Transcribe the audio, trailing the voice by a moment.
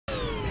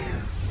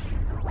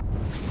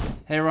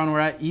Hey everyone, we're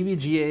at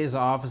EVGA's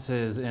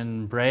offices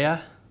in Brea,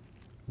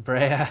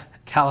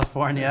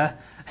 California.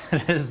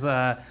 It is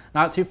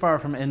not too far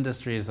from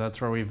Industries.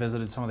 That's where we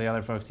visited some of the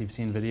other folks you've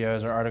seen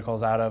videos or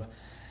articles out of.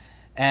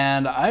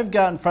 And I've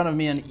got in front of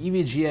me an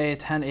EVGA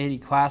 1080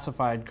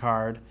 classified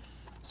card.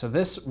 So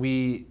this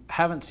we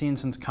haven't seen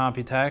since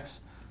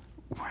Computex.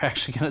 We're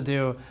actually gonna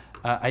do,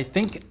 I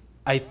think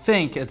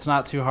it's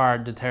not too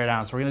hard to tear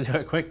down. So we're gonna do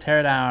a quick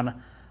tear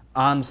down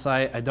on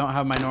site. I don't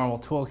have my normal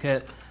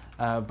toolkit,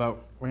 but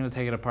we're gonna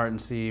take it apart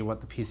and see what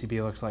the PCB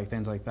looks like,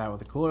 things like that, what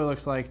the cooler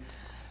looks like.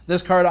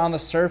 This card on the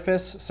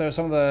surface, so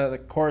some of the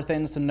core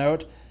things to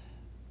note,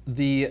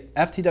 the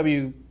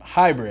FTW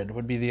Hybrid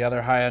would be the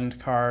other high-end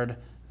card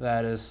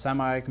that is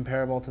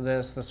semi-comparable to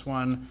this. This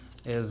one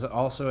is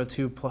also a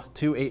two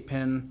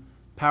 8-pin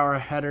power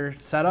header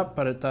setup,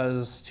 but it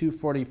does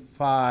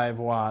 245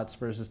 watts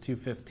versus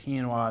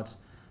 215 watts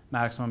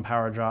maximum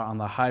power draw on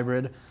the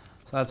Hybrid.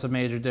 So that's a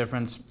major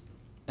difference.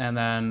 And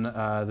then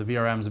the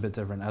VRM is a bit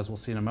different, as we'll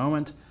see in a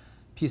moment.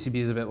 PCB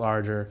is a bit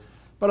larger,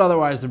 but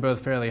otherwise they're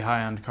both fairly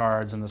high-end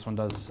cards, and this one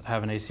does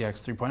have an ACX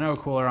 3.0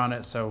 cooler on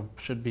it, so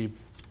should be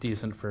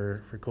decent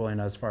for cooling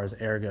as far as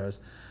air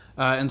goes.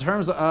 In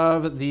terms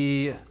of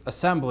the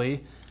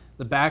assembly,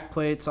 the back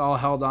plate's all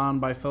held on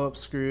by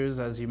Phillips screws,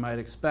 as you might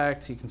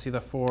expect. You can see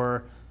the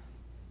 4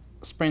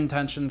 spring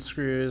tension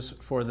screws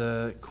for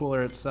the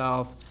cooler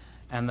itself,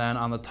 and then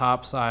on the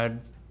top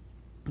side,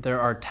 there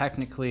are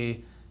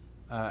technically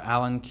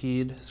Allen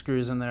keyed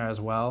screws in there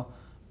as well,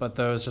 but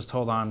those just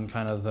hold on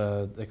kind of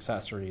the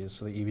accessories,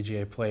 so the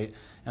EVGA plate.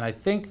 And I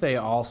think they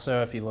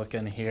also, if you look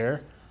in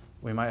here,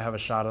 we might have a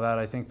shot of that.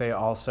 I think they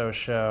also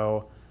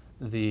show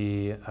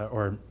the,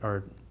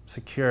 or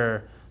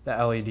secure the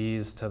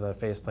LEDs to the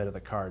faceplate of the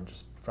card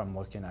just from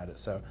looking at it.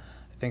 So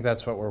I think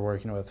that's what we're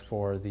working with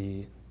for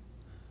the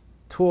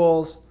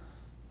tools.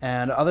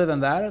 And other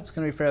than that, it's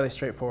gonna be fairly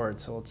straightforward.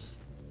 So we'll just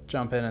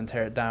jump in and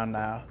tear it down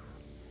now.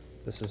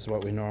 This is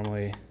what we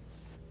normally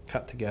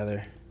cut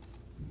together.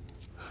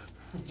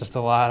 Just a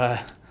lot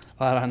of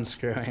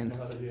unscrewing.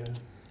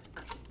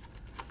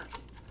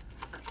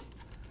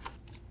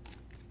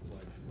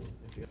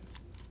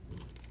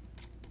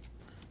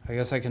 I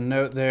guess I can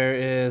note there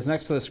is,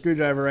 next to the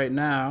screwdriver right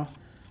now,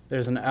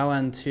 there's an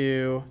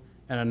LN2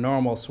 and a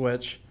normal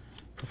switch.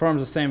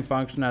 Performs the same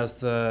function as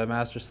the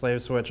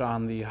master-slave switch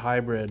on the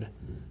hybrid,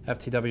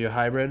 FTW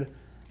hybrid.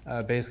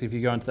 Basically, if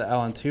you go into the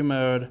LN2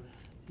 mode,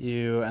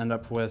 you end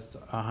up with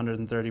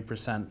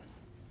 130%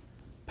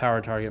 power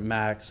target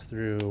max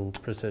through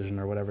Precision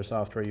or whatever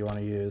software you want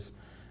to use,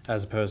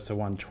 as opposed to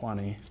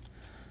 120.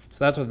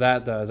 So that's what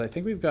that does. I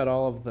think we've got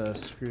all of the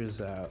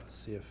screws out. Let's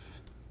see if...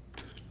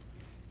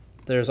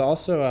 There's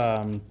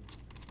also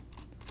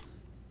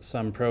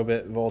some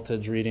probit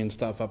voltage reading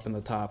stuff up in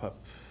the top,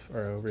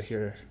 or over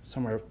here,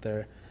 somewhere up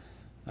there,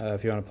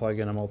 if you want to plug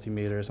in a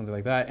multimeter or something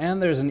like that.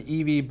 And there's an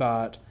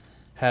EVBot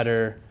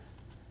header.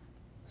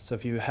 So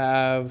if you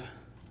have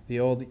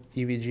the old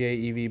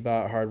EVGA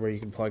EVBot hardware, you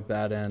can plug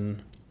that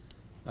in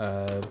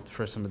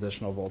for some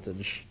additional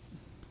voltage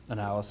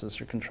analysis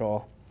or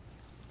control.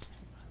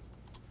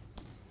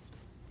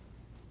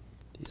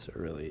 These are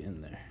really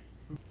in there.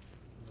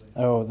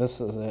 Oh,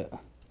 this is it.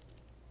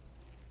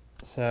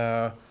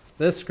 So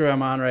this screw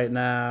I'm on right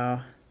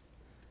now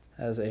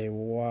has a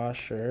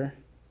washer,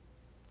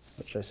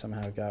 which I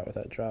somehow got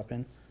without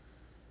dropping.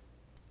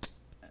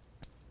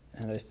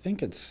 And I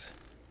think it's,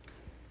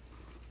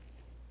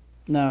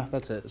 no,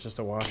 that's it. It's just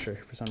a washer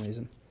for some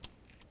reason.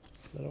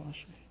 Is that a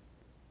washer?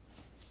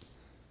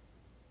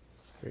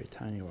 Very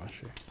tiny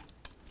washer.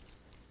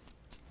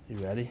 You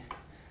ready?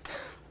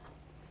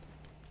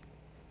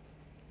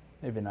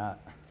 Maybe not.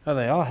 Oh,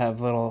 they all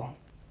have little,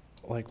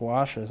 like,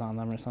 washers on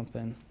them or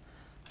something.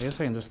 I guess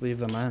I can just leave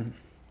them in.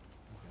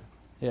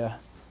 Yeah.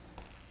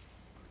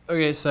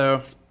 Okay,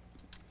 so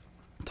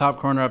top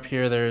corner up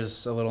here,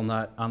 there's a little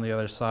nut on the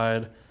other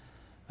side.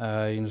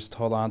 You can just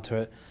hold on to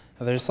it.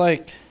 There's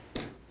like,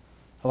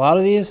 a lot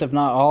of these, if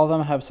not all of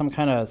them, have some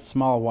kind of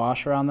small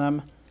washer on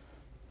them.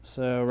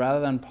 So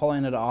rather than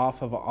pulling it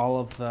off of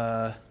all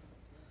the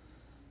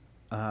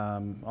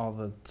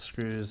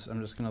screws,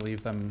 I'm just gonna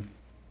leave them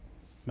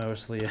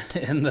mostly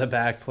in the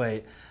back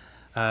plate.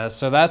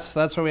 So that's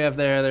what we have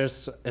there.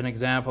 There's an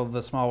example of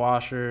the small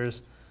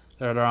washers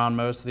that are on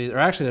most of these, or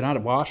actually they're not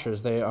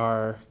washers,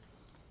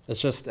 it's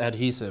just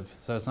adhesive.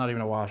 So it's not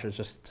even a washer, it's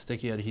just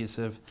sticky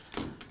adhesive,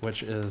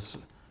 which is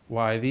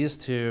why these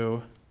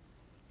two,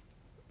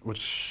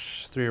 which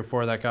 3 or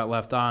 4 that got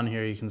left on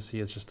here, you can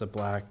see it's just a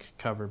black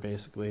cover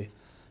basically,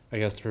 I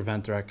guess to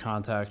prevent direct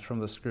contact from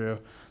the screw.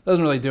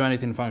 Doesn't really do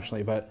anything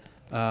functionally, but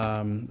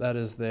that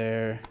is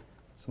there.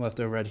 Some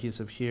leftover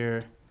adhesive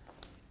here.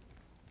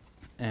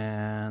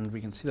 And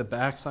we can see the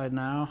back side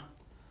now.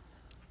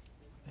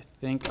 I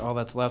think all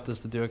that's left is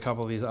to do a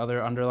couple of these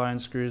other underlying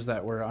screws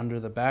that were under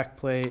the back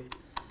plate,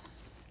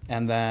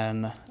 and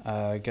then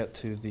get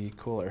to the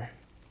cooler.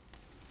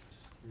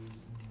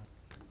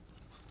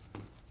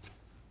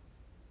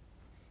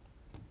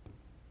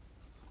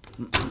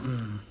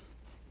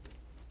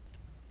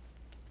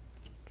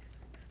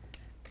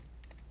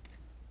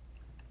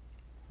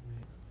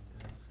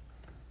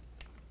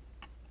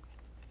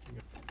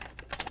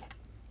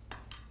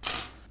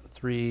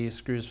 3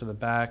 screws for the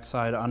back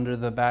side under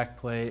the back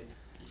plate.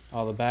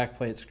 All the back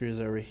plate screws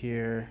over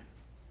here.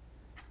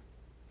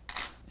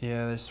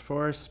 Yeah, there's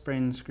 4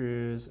 spring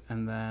screws,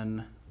 and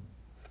then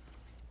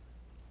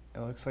it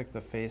looks like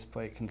the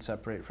faceplate can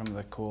separate from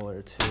the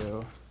cooler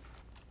too.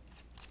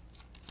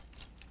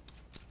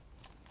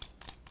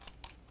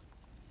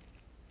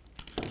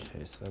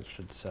 Okay, so that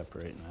should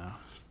separate now.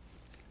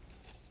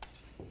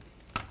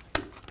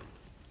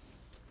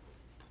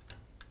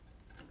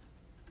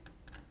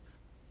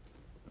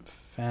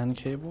 Fan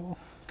cable.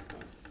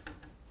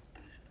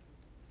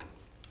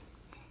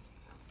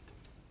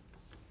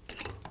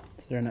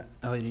 Is there an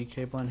LED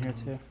cable in here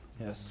too?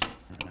 Yes.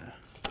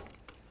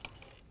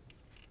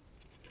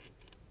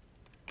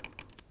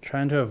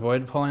 Trying to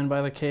avoid pulling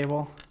by the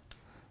cable,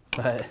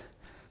 but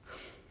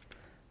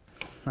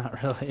not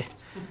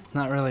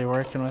really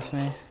working with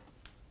me.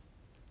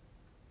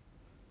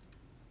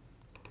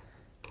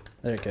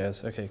 There it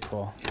goes. Okay,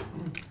 cool.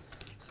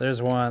 So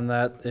there's one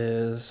that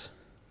is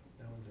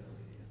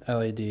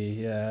LED,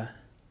 yeah.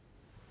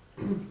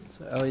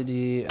 So LED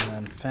and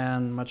then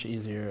fan, much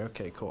easier.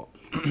 Okay, cool.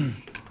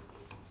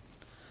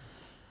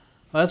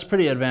 Well, that's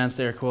pretty advanced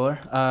air cooler.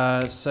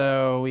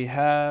 So we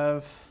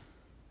have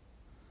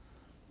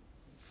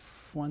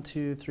 1,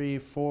 2, 3,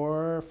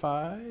 4,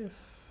 5.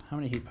 How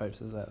many heat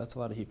pipes is that? That's a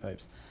lot of heat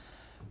pipes.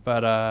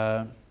 But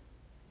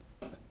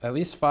at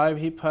least 5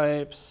 heat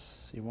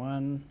pipes. See,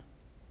 1,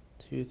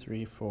 2,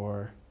 3,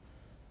 4,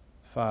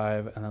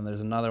 5, and then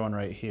there's another one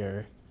right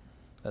here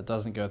that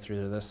doesn't go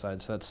through to this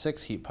side. So that's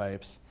 6 heat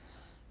pipes.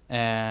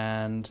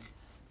 And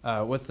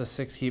with the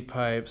 6 heat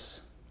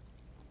pipes,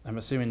 I'm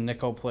assuming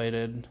nickel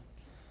plated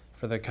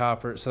for the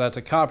copper. So that's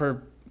a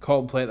copper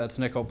cold plate that's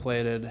nickel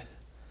plated.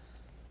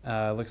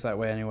 Looks that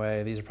way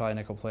anyway. These are probably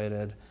nickel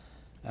plated.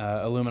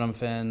 Aluminum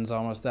fins,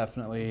 almost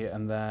definitely.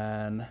 And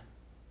then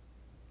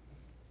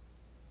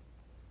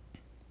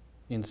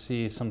you can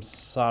see some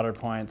solder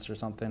points or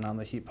something on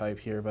the heat pipe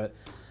here. But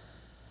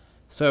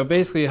so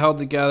basically held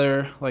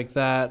together like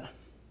that.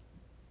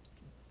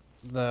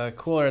 The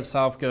cooler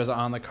itself goes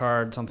on the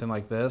card, something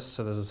like this.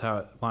 So this is how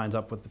it lines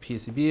up with the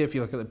PCB. If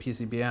you look at the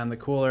PCB and the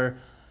cooler,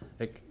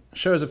 it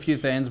shows a few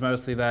things,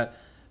 mostly that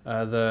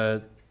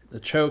the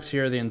chokes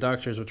here, the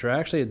inductors, which are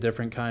actually a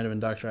different kind of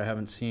inductor I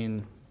haven't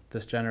seen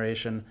this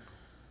generation,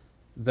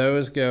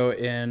 those go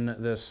in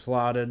this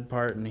slotted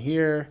part in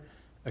here,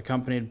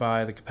 accompanied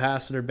by the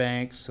capacitor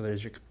banks. So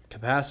there's your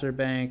capacitor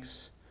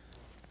banks.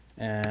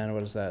 And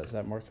what is that? Is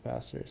that more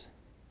capacitors?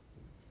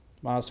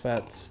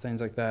 MOSFETs, things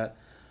like that.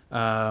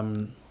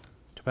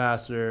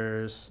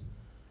 Capacitors,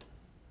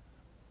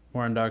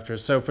 more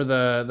inductors. So for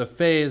the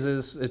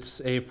phases, it's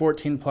a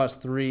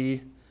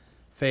 14+3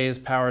 phase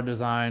power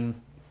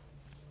design.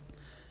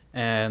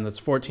 And that's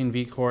 14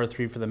 V-core,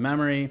 3 for the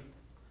memory.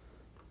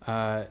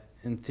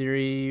 In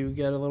theory, you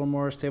get a little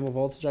more stable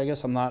voltage, I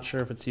guess. I'm not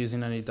sure if it's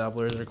using any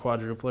doublers or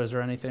quadruplers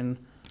or anything.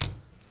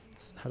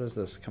 How does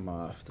this come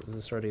off? Is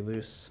this already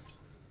loose?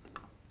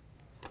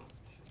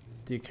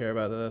 Do you care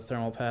about the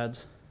thermal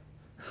pads?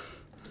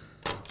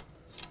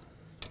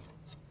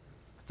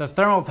 The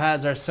thermal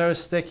pads are so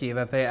sticky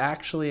that they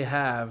actually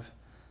have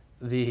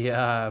the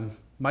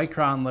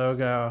Micron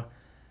logo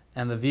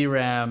and the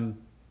VRAM,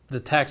 the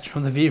text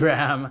from the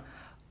VRAM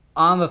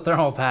on the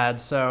thermal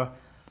pads. So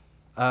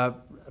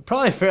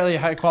probably fairly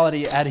high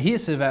quality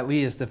adhesive at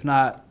least, if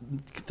not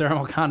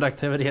thermal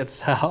conductivity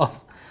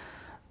itself.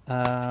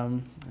 Let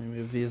me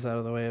move these out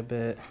of the way a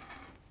bit.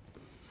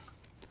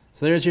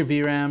 So there's your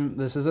VRAM.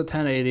 This is a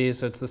 1080,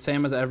 so it's the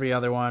same as every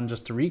other one.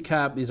 Just to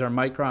recap, these are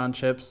Micron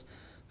chips.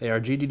 They are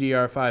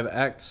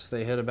GDDR5X.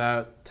 They hit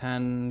about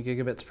 10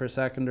 gigabits per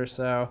second or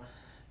so,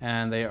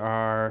 and they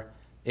are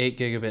 8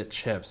 gigabit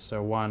chips,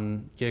 so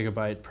 1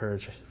 gigabyte per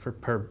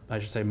I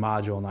should say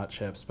module, not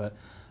chips, but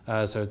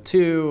so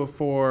 2,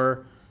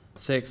 4,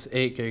 6,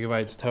 8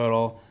 gigabytes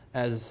total,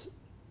 as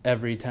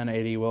every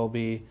 1080 will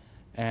be.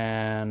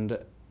 And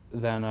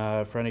then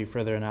for any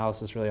further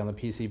analysis really on the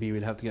PCB,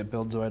 we'd have to get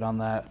BuildZoid on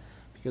that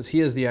because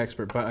he is the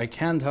expert. But I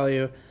can tell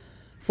you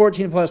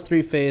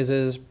 14+3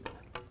 phases.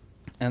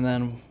 And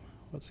then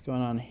what's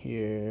going on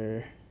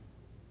here?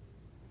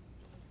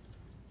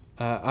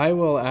 I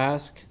will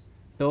ask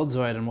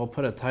BuildZoid, and we'll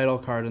put a title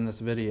card in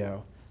this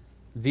video.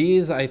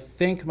 These I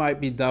think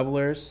might be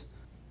doublers.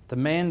 The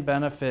main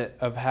benefit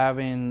of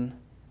having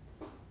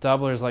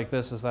doublers like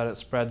this is that it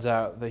spreads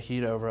out the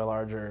heat over a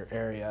larger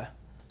area.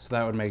 So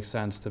that would make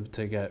sense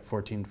to get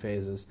 14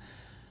 phases.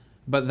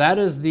 But that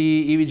is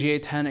the EVGA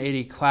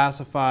 1080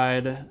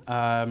 classified.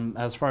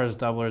 As far as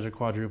doublers or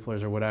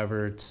quadruplers or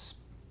whatever, it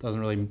doesn't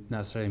really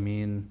necessarily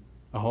mean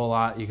a whole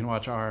lot. You can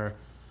watch our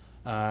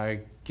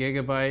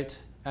gigabyte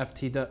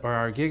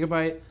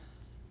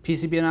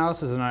PCB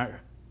analysis and our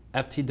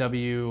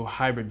FTW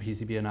hybrid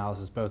PCB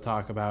analysis. Both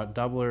talk about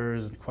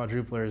doublers and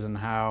quadruplers and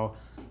how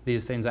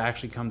these things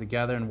actually come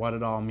together and what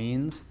it all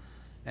means,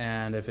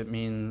 and if it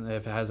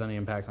has any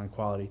impact on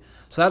quality.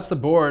 So that's the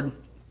board,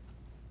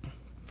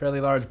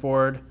 fairly large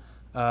board.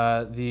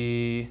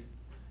 The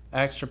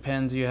extra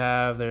pins you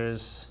have,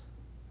 there's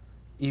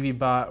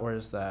EVBot, where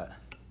is that?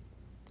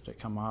 Did it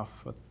come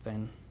off with the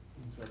thing?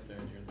 It's up there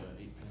near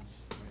the 8 pins.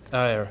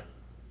 Oh, yeah.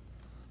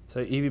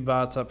 So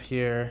EVBot's up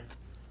here,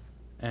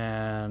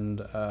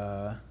 and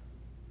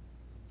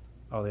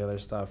all the other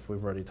stuff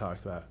we've already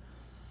talked about.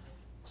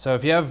 So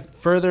if you have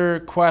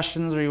further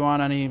questions or you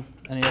want any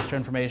extra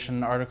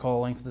information,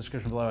 article, link to the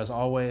description below as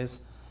always.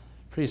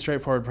 Pretty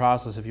straightforward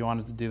process if you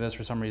wanted to do this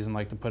for some reason,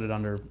 like to put it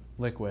under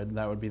liquid.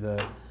 That would be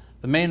the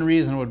main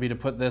reason would be to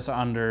put this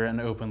under an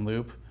open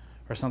loop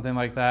or something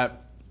like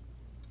that.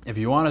 If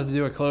you wanted to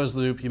do a closed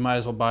loop, you might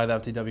as well buy the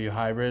FTW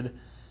hybrid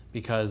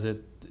because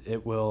it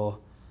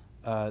will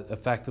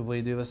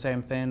effectively do the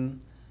same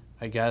thing.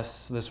 I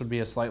guess this would be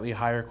a slightly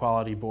higher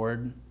quality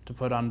board to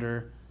put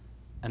under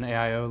an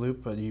AIO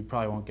loop, but you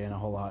probably won't gain a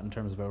whole lot in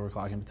terms of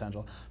overclocking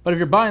potential. But if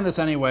you're buying this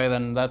anyway,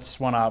 then that's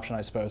one option,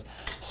 I suppose.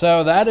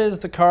 So that is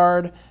the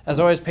card.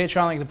 As always,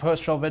 Patreon link, the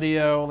post-roll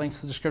video, links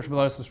to the description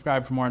below,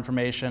 subscribe for more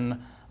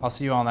information. I'll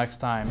see you all next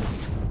time.